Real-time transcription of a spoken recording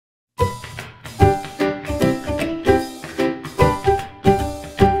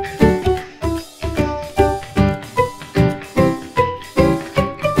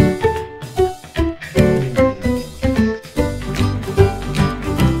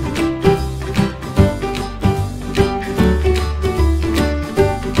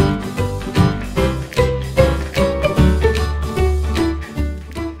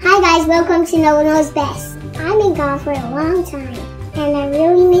know knows best. I've been gone for a long time, and I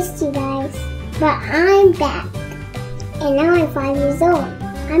really missed you guys. But I'm back, and now I'm 5 years old.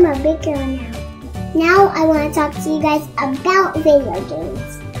 I'm a big girl now. Now I want to talk to you guys about video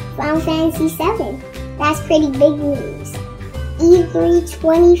games. Final Fantasy VII. That's pretty big news. E3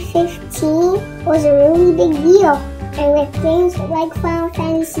 2015 was a really big deal, and with games like Final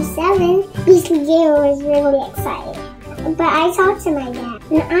Fantasy VII, Beastly Gamer was really excited. But I talked to my dad,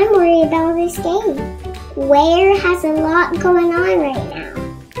 and I'm worried about this game. Square has a lot going on right now.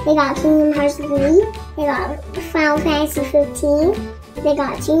 They got Kingdom Hearts 3, they got Final Fantasy 15, they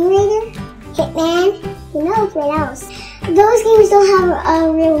got Tomb Raider, Hitman, who knows what else. Those games don't have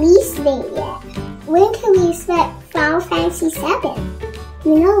a release date yet. When can we expect Final Fantasy VII?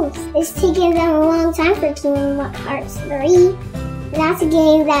 Who knows? It's taking them a long time for Kingdom Hearts 3. That's a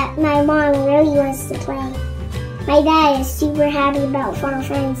game that my mom really wants to play. My dad is super happy about Final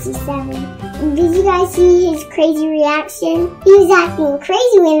Fantasy VII. Did you guys see his crazy reaction? He was acting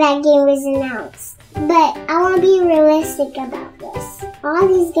crazy when that game was announced. But I want to be realistic about this. All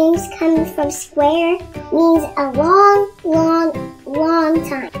these games coming from Square means a long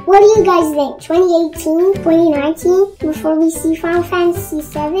time. What do you guys think? 2018? 2019? Before we see Final Fantasy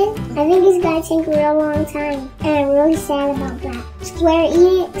VII? I think it's gonna take a real long time. And I'm really sad about that. Square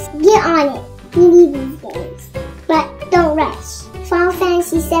Enix, get on it. We need these games. But don't rush. Final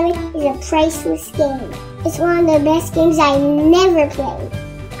Fantasy VII is a priceless game. It's one of the best games I never played.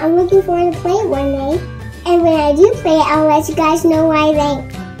 I'm looking forward to play it one day. And when I do play it, I'll let you guys know what I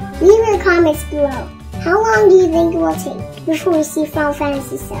think. Leave your comments below. How long do you think it will take before we see Final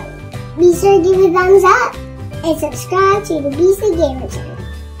Fantasy VII? Be sure to give it a thumbs up and subscribe to the Beastly Gamer channel.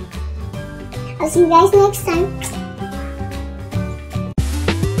 I'll see you guys next time.